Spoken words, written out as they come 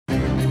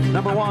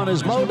Number 1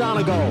 is Mo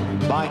Donegal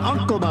by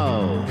Uncle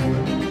Mo.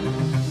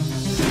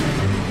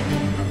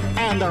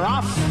 And they're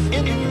off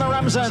in the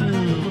Remsen.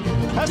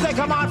 As they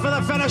come on for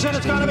the finish, and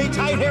it's going to be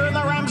tight here in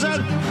the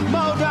Remsen.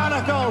 Mo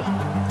Donegal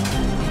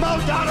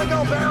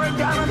bearing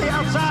down on the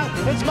outside.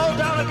 It's Mo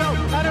Donegal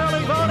at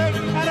early voting,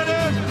 and it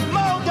is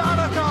Mo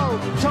Donegal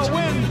to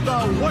win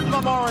the Wood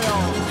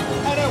Memorial.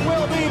 And it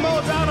will be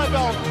Mo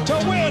Donegal to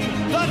win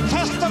the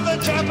Test of the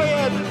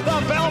Champion, the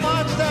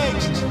Belmont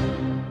Stakes.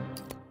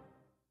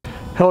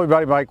 Hello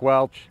everybody, Mike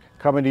Welch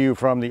coming to you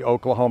from the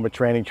Oklahoma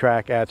training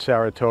track at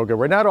Saratoga,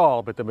 where not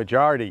all, but the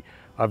majority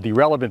of the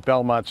relevant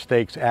Belmont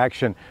Stakes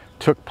action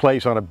took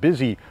place on a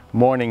busy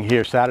morning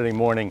here, Saturday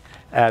morning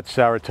at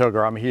Saratoga.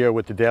 I'm here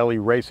with the daily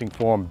racing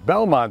form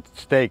Belmont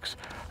Stakes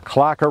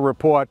Clocker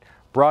Report,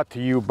 brought to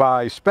you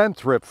by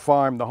Spendthrift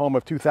Farm, the home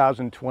of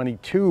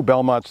 2022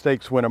 Belmont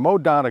Stakes winner Mo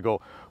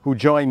Donegal, who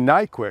joined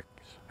Nyquist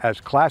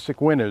as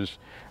classic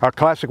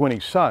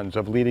winning sons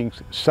of leading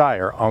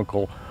sire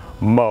Uncle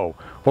Mo.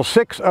 Well,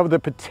 6 of the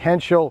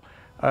potential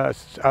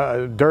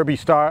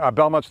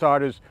Belmont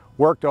starters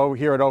worked over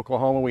here at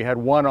Oklahoma. We had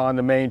 1 on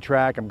the main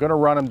track. I'm going to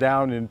run them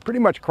down in pretty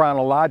much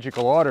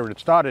chronological order. It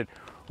started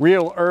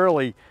real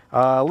early,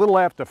 a little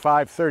after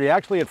 5:30.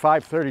 Actually at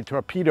 5:30,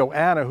 Torpedo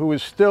Anna, who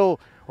is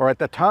still, or at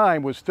the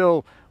time, was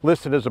still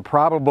listed as a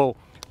probable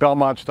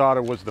Belmont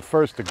starter, was the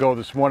first to go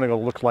this morning. It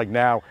looks like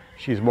now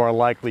she's more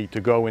likely to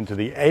go into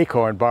the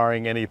Acorn,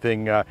 barring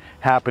anything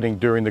happening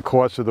during the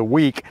course of the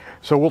week.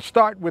 So we'll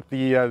start with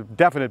the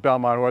definite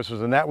Belmont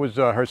horses, and that was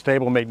her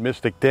stablemate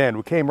Mystic Dan,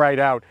 who came right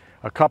out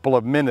a couple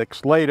of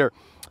minutes later.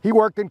 He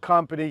worked in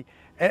company.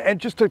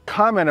 And just to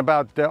comment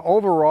about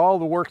overall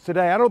the works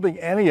today, I don't think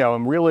any of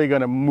them really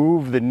going to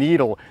move the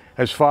needle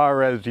as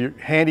far as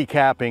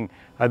handicapping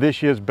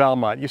this year's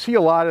Belmont. You see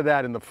a lot of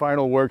that in the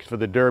final works for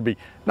the Derby,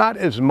 not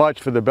as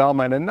much for the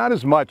Belmont, and not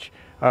as much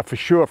for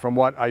sure from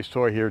what I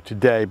saw here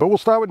today. But we'll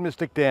start with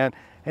Mystic Dan,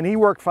 and he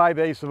worked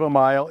 5/8 of a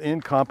mile in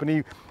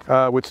company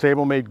with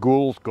stablemate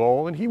Ghoul's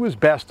Goal, and he was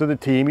best of the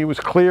team. He was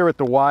clear at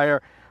the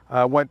wire.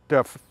 Went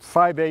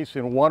 5/8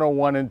 in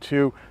 101 and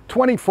 2,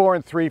 24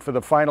 and 3 for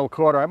the final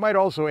quarter. I might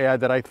also add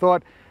that I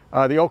thought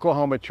the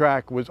Oklahoma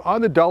track was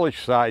on the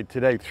dullish side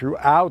today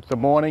throughout the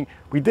morning.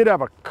 We did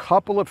have a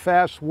couple of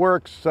fast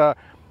works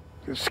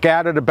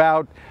scattered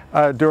about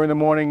during the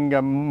morning,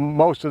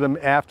 most of them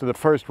after the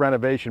first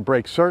renovation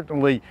break.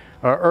 Certainly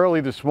early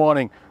this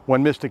morning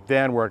when Mystic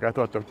Dan worked, I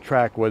thought the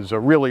track was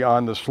really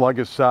on the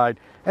sluggish side,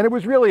 and it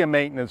was really a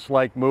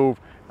maintenance-like move.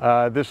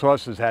 This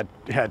horse has had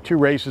 2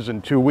 races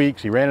in 2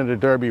 weeks. He ran in the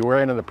Derby,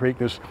 ran in the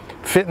Preakness.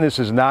 Fitness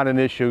is not an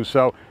issue,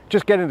 so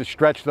just getting to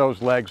stretch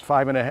those legs.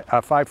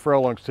 5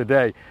 furlongs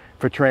today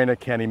for trainer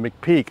Kenny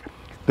McPeak.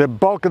 The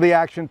bulk of the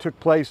action took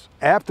place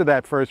after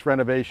that first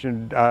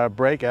renovation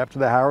break, after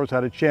the Harrows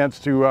had a chance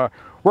to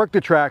work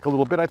the track a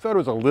little bit. I thought it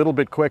was a little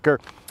bit quicker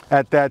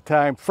at that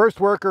time. First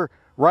worker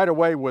right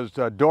away was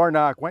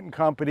Dornock, went in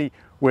company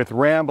with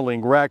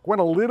Rambling Wreck.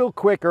 Went a little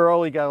quick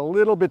early, got a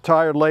little bit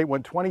tired late,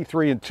 went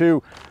 23 and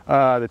 2,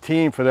 the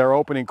team for their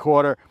opening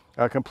quarter.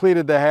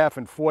 Completed the half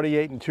in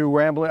 48 and 2.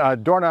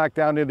 Dornock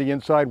down near the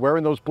inside,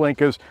 wearing those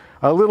blinkers,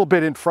 a little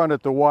bit in front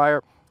at the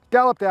wire.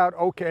 Galloped out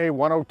okay,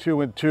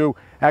 102 and 2.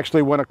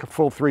 Actually went a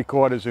full 3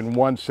 quarters in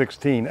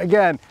 116.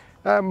 Again,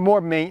 more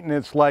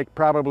maintenance, like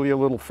probably a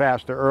little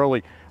faster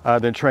early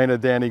than trainer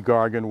Danny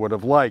Gargan would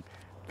have liked.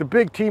 The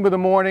big team of the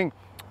morning,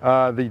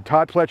 the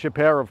Todd Pletcher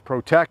pair of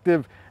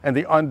Protective and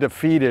the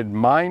undefeated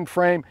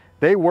Mindframe.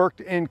 They worked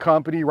in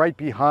company right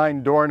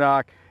behind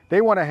Dornock.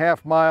 They won a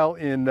half mile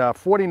in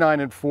 49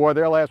 and 4,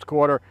 their last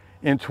quarter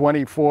in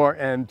 24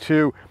 and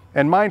 2.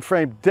 And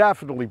Mindframe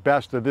definitely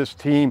best of this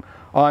team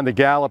on the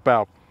gallop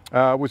out.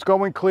 Was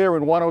going clear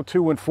in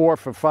 102 and 4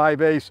 for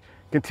 5/8.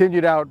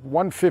 Continued out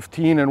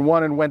 115 and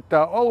 1 and went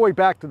all the way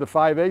back to the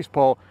 5/8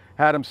 pole.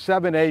 Had him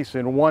 7/8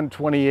 in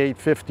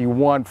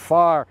 128.51,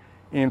 far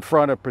in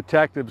front of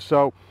Protective.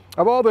 So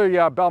of all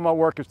the Belmont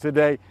workers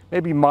today,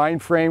 maybe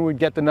Mindframe would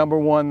get the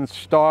 #1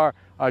 star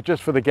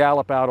just for the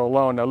gallop out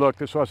alone. Now look,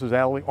 this horse has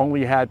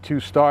only had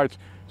 2 starts,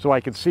 so I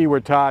could see where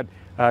Todd,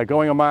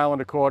 going a mile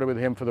and a quarter with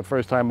him for the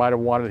first time, might have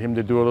wanted him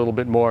to do a little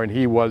bit more, and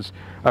he was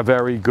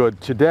very good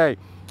today.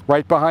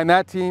 Right behind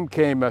that team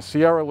came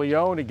Sierra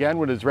Leone, again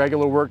with his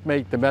regular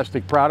workmate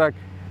Domestic Product,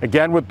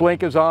 again with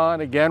blinkers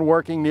on, again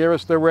working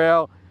nearest the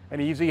rail. An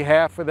easy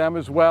half for them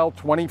as well,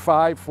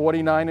 25,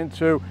 49 and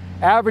 2.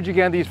 Average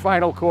again these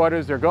final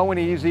quarters, they're going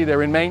easy,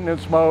 they're in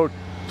maintenance mode,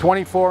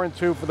 24 and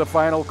 2 for the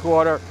final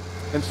quarter.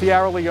 And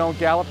Sierra Leone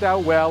galloped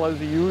out well, as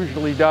he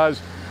usually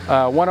does,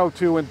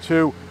 102 and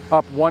 2,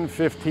 up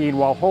 115,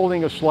 while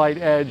holding a slight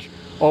edge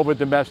over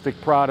Domestic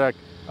Product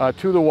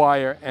to the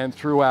wire and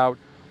throughout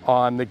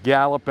on the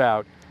gallop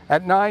out.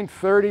 At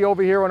 9:30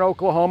 over here in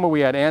Oklahoma, we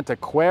had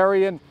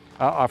Antiquarian.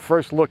 Our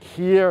first look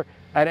here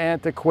at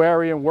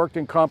Antiquarian, worked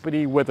in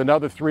company with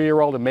another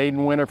 3-year-old, a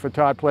maiden winner for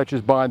Todd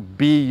Pletcher's Bond,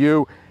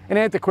 BU. And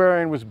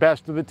Antiquarian was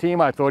best of the team.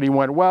 I thought he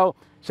went well.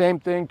 Same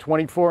thing,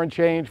 24 and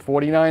change,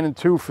 49 and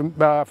 2 from,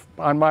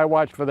 on my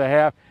watch for the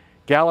half.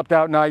 Galloped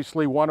out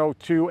nicely,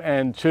 102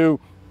 and 2.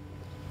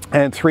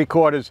 and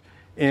 3/4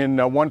 in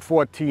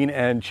 114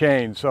 and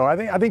change. So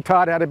I think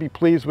Todd had to be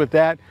pleased with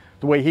that,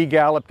 the way he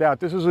galloped out.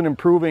 This is an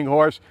improving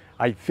horse.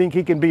 I think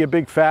he can be a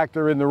big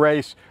factor in the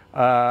race.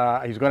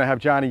 He's going to have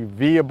Johnny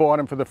V aboard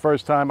him for the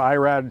first time.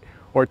 Irad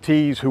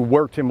Ortiz, who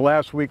worked him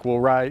last week, will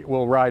ride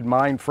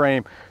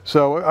Mindframe.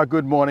 So a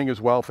good morning as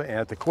well for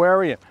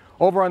Antiquarian.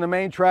 Over on the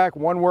main track,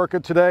 one worker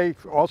today,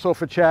 also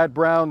for Chad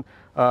Brown.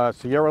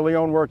 Sierra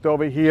Leone worked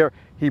over here.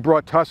 He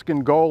brought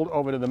Tuscan Gold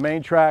over to the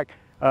main track.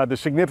 The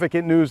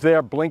significant news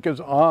there, blinkers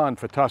on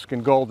for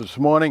Tuscan Gold this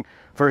morning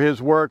for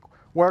his work.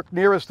 Worked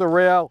nearest the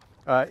rail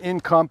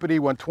in company,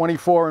 went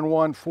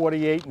 24-1,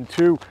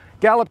 48-2.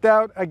 Galloped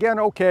out, again,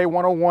 okay,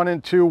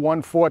 101-2,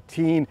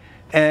 114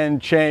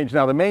 and change.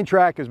 Now, the main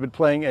track has been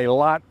playing a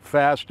lot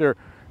faster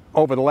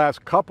over the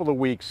last couple of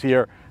weeks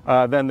here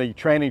than the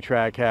training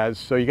track has.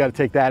 So you got to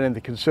take that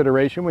into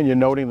consideration when you're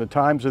noting the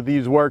times of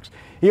these works.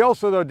 He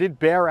also, though, did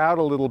bear out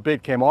a little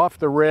bit, came off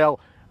the rail,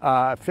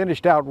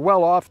 finished out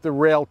well off the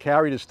rail,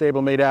 carried his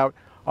stablemate out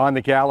on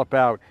the gallop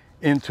out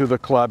into the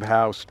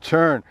clubhouse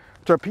turn.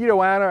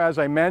 Torpedo Anna, as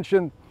I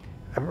mentioned,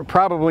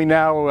 probably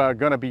now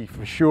going to be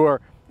for sure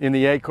in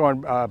the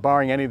Acorn,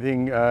 barring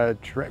anything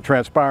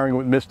transpiring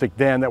with Mystic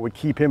Dan that would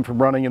keep him from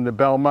running in the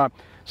Belmont.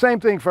 Same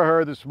thing for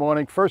her this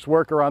morning. First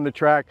worker on the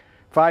track,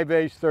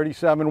 5/8,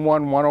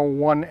 37-1,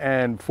 101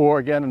 and 4.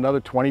 Again, another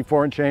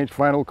 24 and change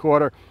final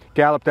quarter.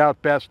 Galloped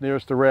out best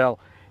nearest the rail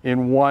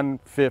in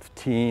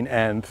 115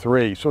 and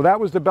 3. So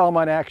that was the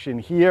Belmont action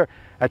here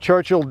at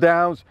Churchill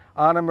Downs.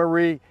 Anna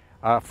Marie,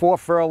 4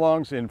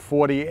 furlongs in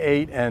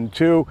 48 and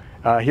 2.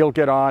 He'll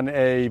get on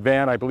a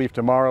van, I believe,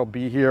 tomorrow,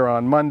 be here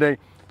on Monday.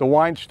 The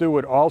Wine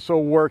Steward also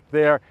worked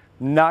there.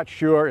 Not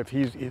sure if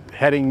he's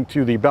heading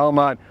to the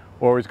Belmont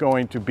or is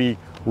going to be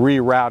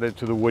rerouted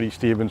to the Woody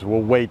Stevens.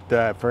 We'll wait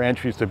for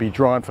entries to be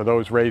drawn for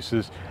those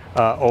races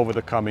over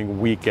the coming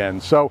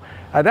weekend. So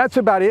that's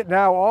about it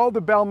now. All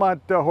the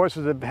Belmont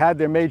horses have had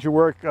their major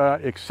work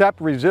except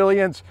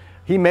Resilience.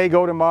 He may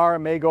go tomorrow,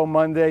 may go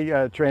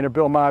Monday. Trainer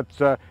Bill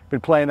Mott's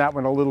been playing that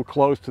one a little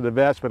close to the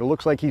vest, but it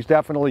looks like he's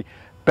definitely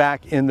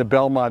back in the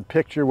Belmont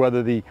picture.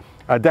 Whether the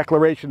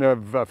declaration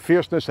of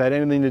fierceness had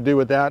anything to do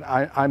with that,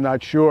 I'm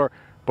not sure.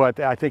 But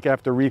I think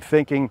after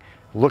rethinking,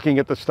 looking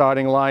at the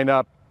starting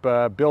lineup,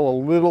 Bill a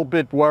little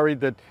bit worried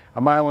that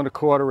 1.25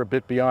 miles, a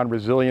bit beyond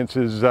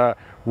Resilience's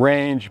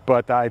range,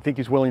 but I think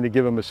he's willing to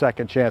give him a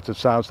second chance. It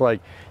sounds like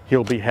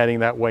he'll be heading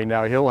that way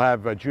now. He'll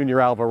have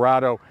Junior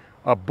Alvarado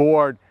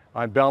aboard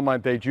on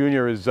Belmont Day.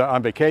 Junior is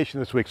on vacation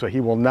this week, so he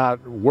will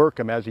not work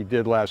him as he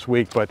did last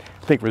week, but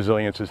I think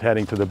Resilience is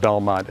heading to the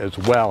Belmont as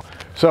well.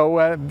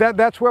 So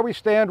that's where we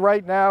stand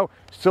right now.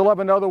 Still have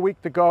another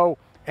week to go.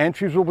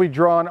 Entries will be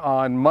drawn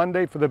on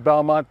Monday for the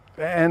Belmont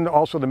and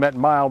also the Met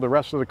Mile. The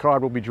rest of the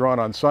card will be drawn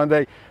on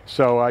Sunday.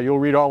 So you'll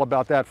read all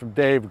about that from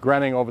Dave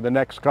Grenning over the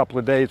next couple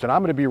of days. And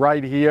I'm going to be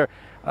right here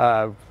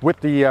with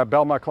the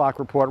Belmont Clock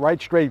Report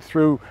right straight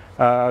through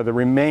the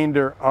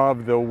remainder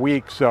of the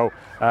week. So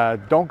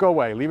don't go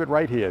away. Leave it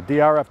right here,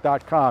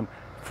 DRF.com,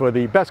 for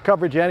the best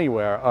coverage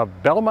anywhere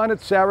of Belmont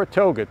at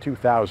Saratoga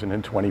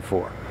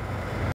 2024.